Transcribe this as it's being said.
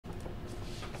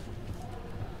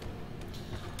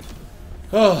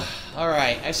Oh,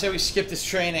 alright. I say we skip this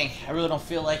training. I really don't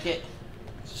feel like it.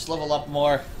 Just level up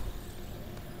more.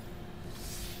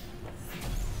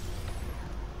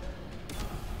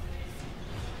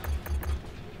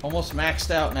 Almost maxed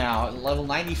out now at level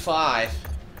 95.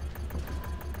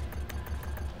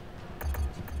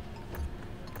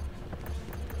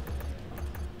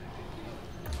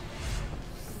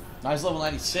 Nice level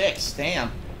 96.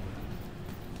 Damn.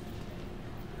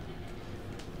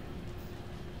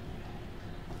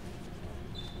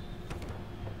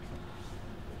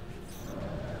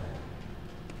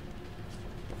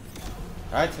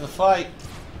 Alright, to the fight.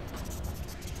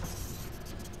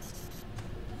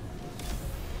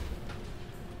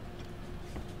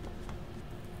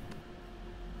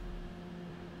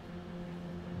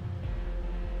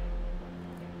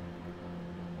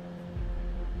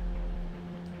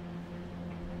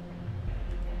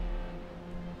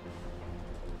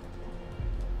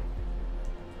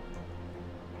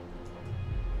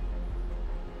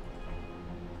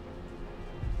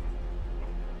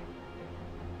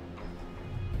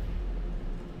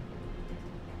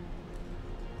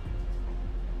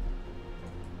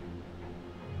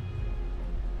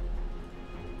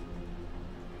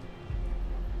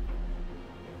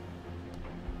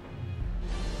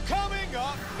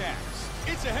 Up next,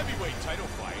 it's a heavyweight title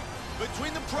fight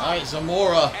between the Alright,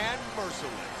 Zamora and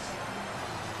Merciless.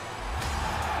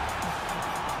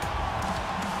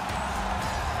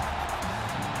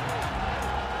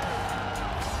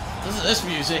 Listen to this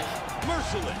music.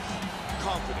 Merciless,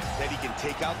 confident that he can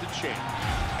take out the champ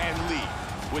and leave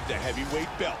with the heavyweight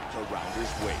belt around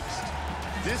his waist.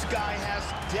 This guy has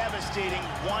devastating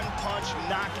one-punch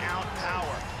knockout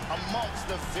power, amongst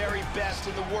the very best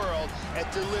in the world at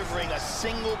delivering a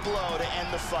single blow to end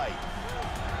the fight.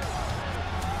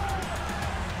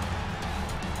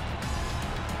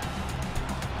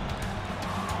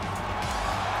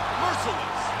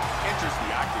 Merciless enters the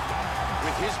octagon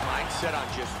with his mind set on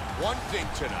just one thing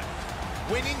tonight: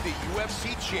 winning the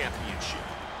UFC championship.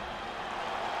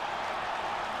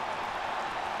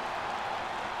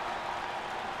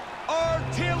 Our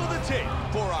tail of the tape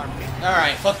for our minute.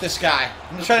 Alright, fuck this guy.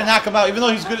 I'm gonna try to knock him out. Even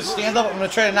though he's good at stand-up, I'm gonna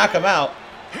try to knock him out.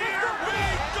 Here we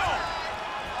go!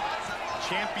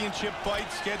 Championship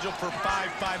fight scheduled for 5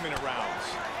 5-minute rounds.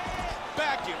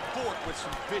 Back and forth with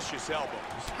some vicious elbows.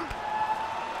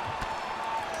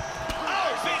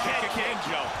 Oh, big head kick,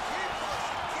 Joe.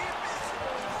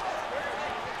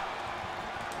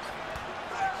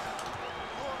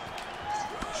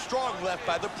 Strong left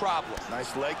by the problem.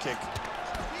 Nice leg kick.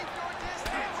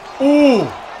 Ooh!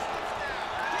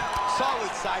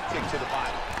 Solid side kick to the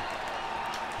body.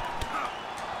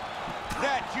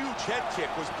 That huge head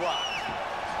kick was blocked.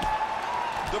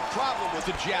 The problem was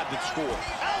the jab that scored.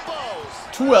 Elbows!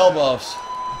 2 elbows.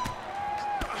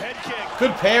 Head kick.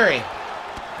 Good parry.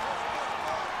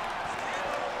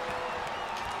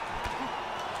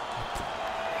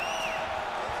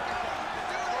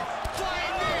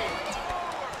 Flying knee.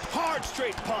 Hard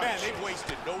straight punch. Man, they've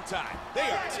wasted no time. They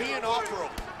are teeing off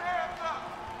rope.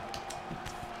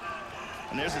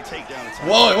 And there's a takedown attempt.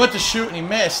 Whoa, he went to shoot and he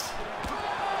missed.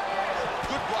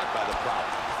 Good block by the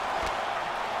problem.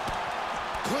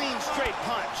 Clean straight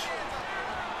punch.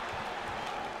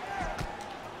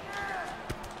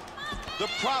 The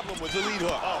problem was the lead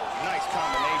hook. Oh, nice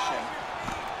combination.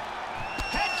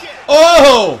 Head kick.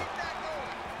 Oh!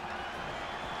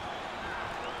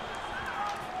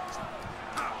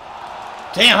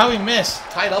 Damn, how he missed.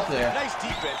 Tied up there. Nice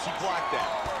defense. He blocked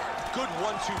that. Good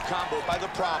 1-2 combo by the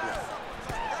problem.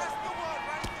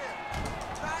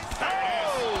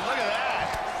 Oh, look at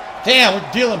that. Damn,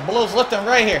 we're dealing blows left and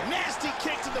right here. Nasty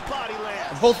kick to the body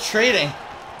land. We're both trading.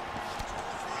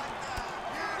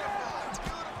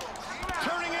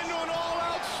 Turning into an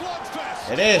all-out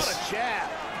slugfest. It is. What a jab.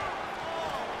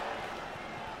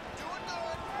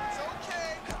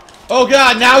 Oh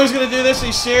god, now he's gonna do this? Are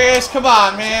you serious? Come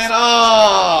on, man.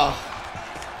 Oh.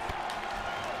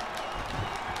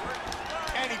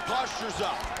 And he postures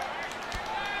up.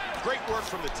 Great work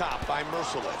from the top by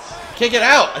Merciless. Can't get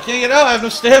out. I can't get out. I have no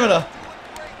stamina.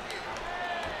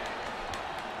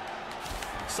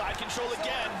 Side control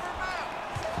again.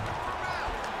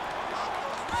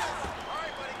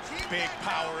 Big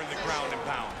power in the ground and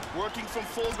pound. Working from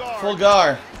full guard. Full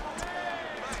guard.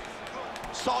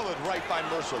 Solid right by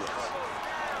Merciless.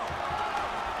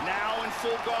 Now in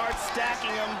full guard,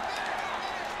 stacking him.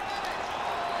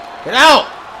 Get out.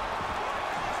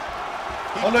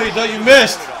 Oh no, you don't. You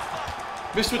missed.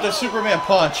 Missed with the Superman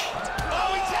punch.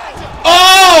 Oh, he tagged him.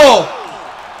 Oh!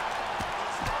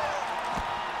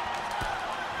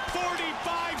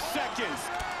 45 seconds.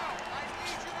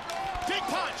 Big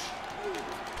punch.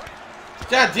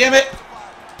 God damn it!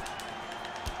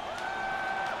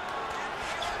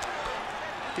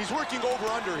 He's working over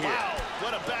under here. Wow,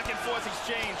 what a back and forth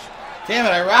exchange. Damn it,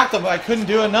 I rocked him, but I couldn't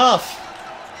do enough.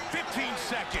 15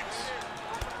 seconds.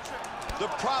 The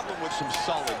problem with some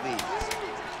solid knees.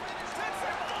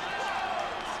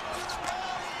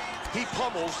 He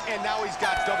pummels, and now he's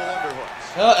got double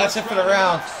underhooks. Oh, that's it for the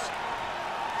round.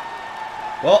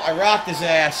 Well, I rocked his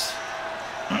ass.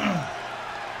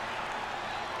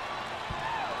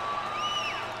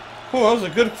 Oh, that was a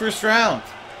good first round.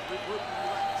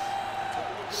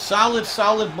 Solid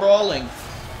brawling.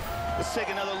 Let's take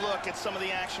another look at some of the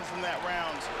action from that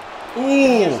round.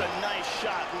 Ooh. Here's a nice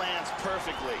shot, lands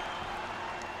perfectly.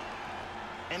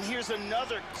 And here's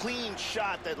another clean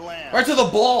shot that lands. Right to the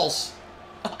balls.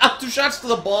 2 shots to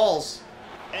the balls.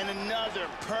 And another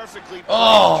perfectly.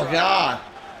 Oh, God.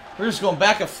 We're just going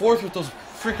back and forth with those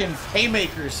freaking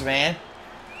haymakers, man.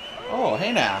 Oh,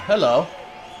 hey now. Hello.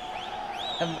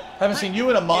 Haven't seen you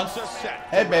in a month.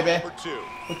 Hey, baby.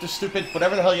 With the stupid,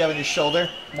 whatever the hell you have on your shoulder,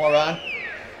 moron.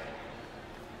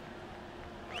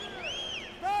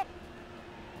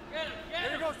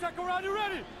 Here you go, second round, you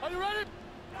ready? Are you ready?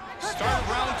 Start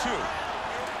round 2.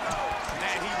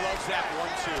 Man, he loves that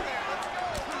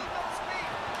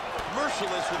 1-2.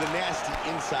 Merciless with a nasty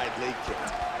inside leg kick.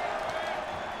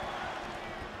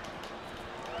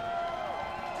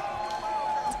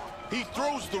 He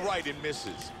throws the right and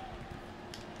misses.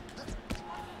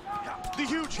 The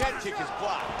huge head kick is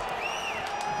blocked.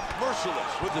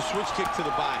 Merciless with the switch kick to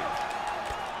the body.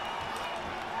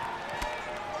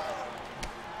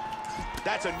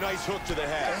 That's a nice hook to the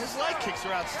head. His leg kicks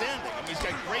are outstanding. I mean, he's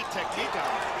got great technique on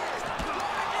it.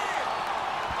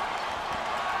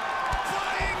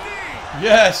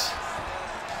 Yes.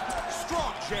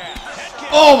 Strong jab.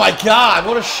 Oh, my God.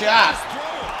 What a shot.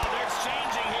 Oh, they're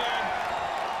exchanging here.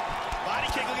 Body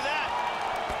kick, look at that.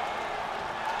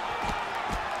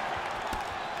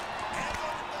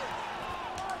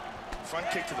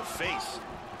 Front kick to the face.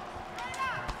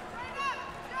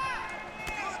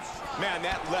 Man,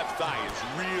 that left thigh is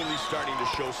really starting to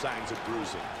show signs of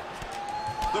bruising.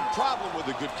 The problem with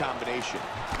a good combination.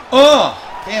 Oh,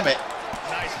 damn it.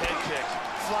 Nice head kick.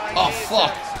 Flying Oh, knee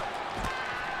fuck. attempt.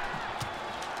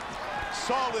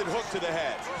 Solid hook to the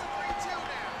head.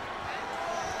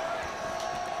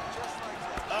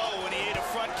 Oh, and he ate a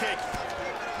front kick.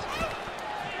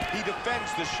 He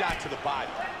defends the shot to the body.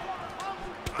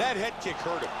 That head kick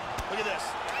hurt him. Look at this.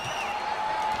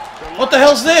 What the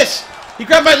hell's this? He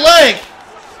grabbed my leg.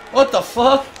 What the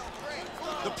fuck?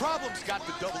 The problem's got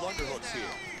the double underhooks here.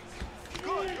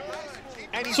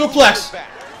 And he's Suplex. back.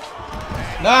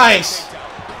 Nice.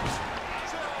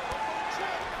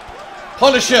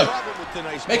 Punish him. Problem with the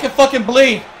nice Make him punch. fucking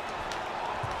bleed.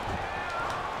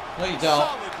 No, you don't.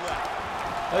 Solid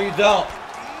left. No, you don't.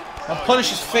 I'll punish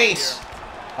his face.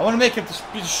 I want to make him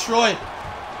be destroyed.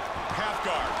 Half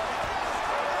guard.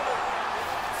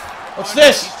 What's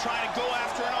this? He's trying to go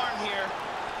after an arm here.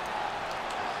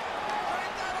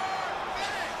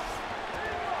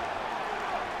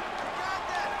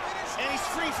 And he's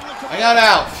free from the command. I got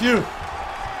out. Phew.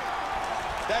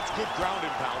 That's good ground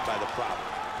and pound by the problem.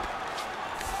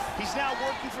 He's now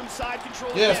working from side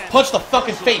control Yes, again. punch the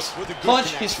fucking face. With a good Punch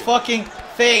his connection. fucking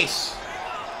face.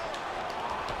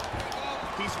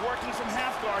 He's working from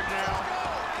half guard now.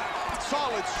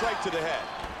 Solid strike to the head.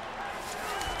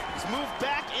 He's moved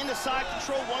back into side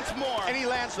control once more. And he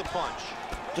lands the punch.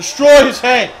 Destroy his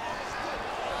head. In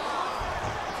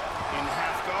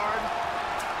half guard.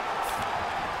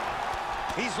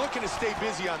 He's looking to stay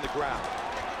busy on the ground.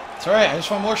 It's alright, I just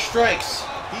want more strikes.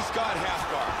 He's got half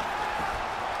guard.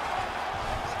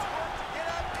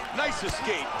 Nice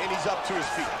escape, and he's up to his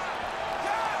feet.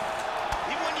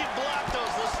 Even when you block those,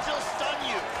 they'll still stun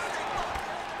you.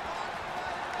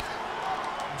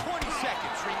 20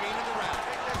 seconds remain in the round.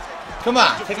 Come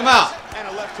on, take him out. And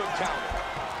a left hook counter.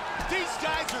 These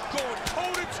guys are going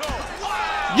toe-to-toe.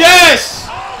 Wow! Yes!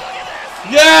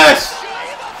 Yes!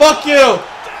 Fuck you!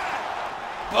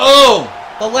 Boom!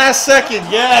 The last second,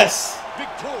 yes!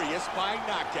 Victorious by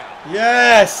knockout.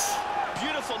 Yes!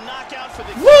 Beautiful knockout for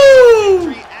the Woo!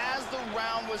 victory as the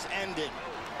round was ended.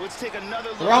 Let's take another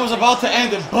look. The round was at about to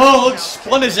end and boom, look,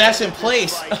 spun his ass in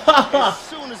place. As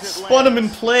soon as it Spun him in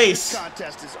lands, place. This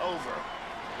contest is over.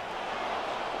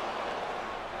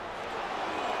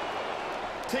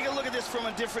 Take a look at this from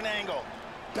a different angle.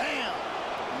 Bam!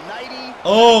 Nighty.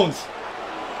 Owned.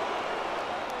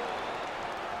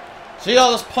 See,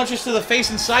 all those punches to the face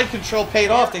and side control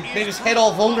paid off. They made his head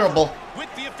all vulnerable.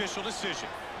 With the official decision.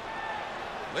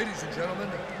 Ladies and gentlemen,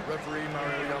 referee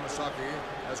Mario Yamasaki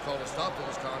has called a stop to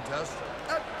this contest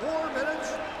at 4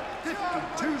 minutes,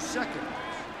 52 seconds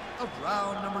of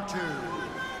round number 2.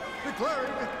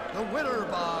 Declaring the winner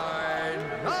by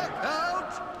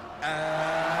knockout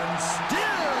and still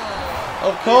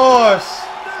of course,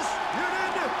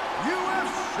 undisputed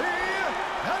UFC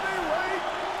heavyweight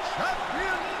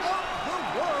champion of the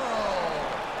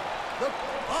world, the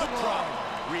problem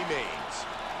Remains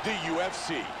the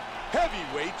UFC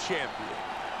heavyweight champion.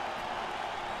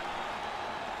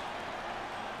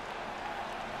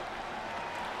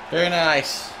 very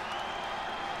nice.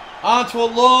 On to a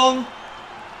long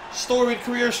storied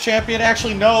career as champion.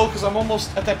 Actually, no, because I'm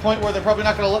almost at that point where they're probably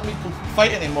not going to let me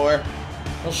fight anymore.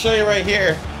 I'll show you right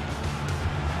here.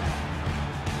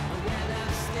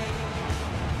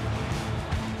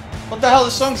 What the hell?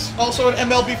 This song's also an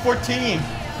MLB 14.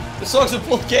 This song's in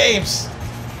both games.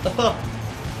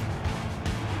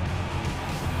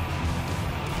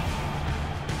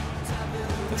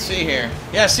 Let's see here.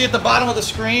 Yeah, see at the bottom of the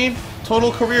screen,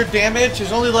 total career damage.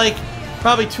 There's only like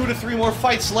probably 2 to 3 more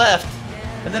fights left.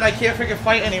 And then I can't freaking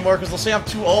fight anymore because they'll say I'm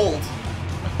too old.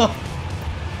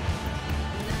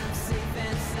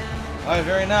 Alright,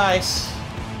 very nice.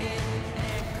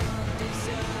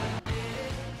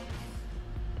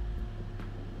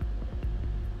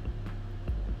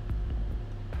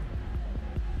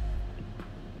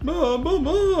 Ma.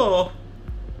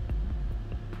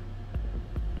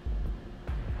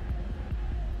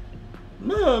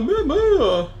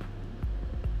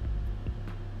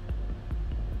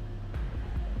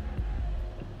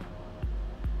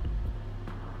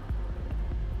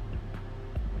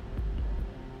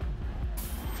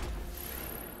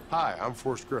 Hi, I'm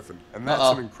Forrest Griffin, and that's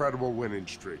an incredible winning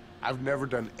streak. I've never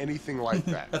done anything like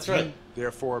that. That's right.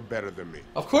 Therefore, better than me.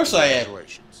 Of course I am.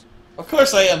 Congratulations. Of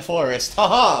course I am, Forrest.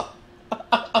 Haha.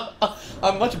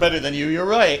 I'm much better than you. You're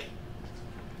right.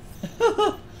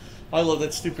 I love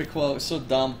that stupid quote. It's so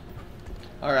dumb.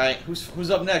 All right, who's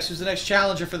up next? Who's the next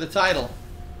challenger for the title?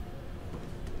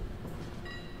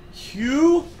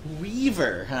 Hugh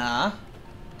Weaver, huh?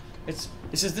 It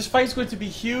says this fight is going to be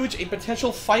huge. A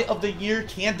potential fight of the year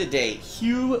candidate.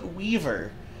 Hugh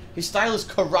Weaver. His style is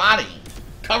karate.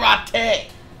 Karate.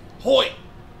 Hoi.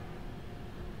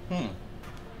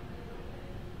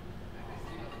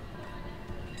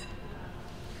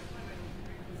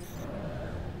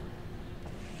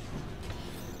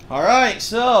 Alright,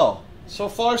 so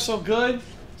far so good.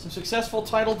 Some successful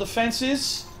title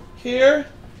defenses here.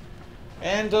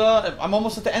 And I'm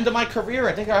almost at the end of my career.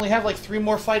 I think I only have like 3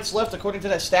 more fights left according to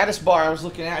that status bar I was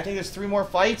looking at. I think there's 3 more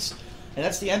fights. And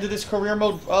that's the end of this career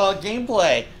mode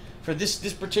gameplay for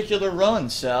this particular run.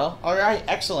 So, alright,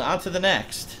 excellent. On to the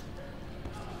next.